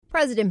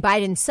President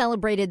Biden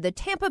celebrated the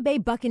Tampa Bay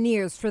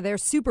Buccaneers for their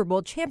Super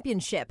Bowl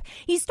championship.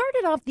 He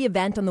started off the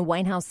event on the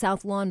White House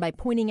South Lawn by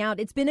pointing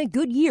out it's been a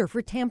good year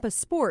for Tampa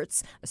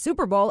sports, a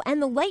Super Bowl,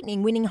 and the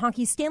Lightning winning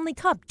hockey Stanley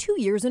Cup 2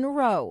 years in a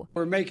row.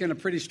 We're making a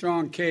pretty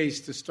strong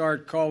case to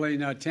start calling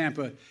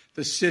Tampa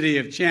the city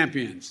of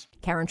champions.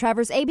 Karen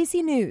Travers,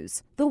 ABC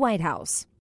News, the White House.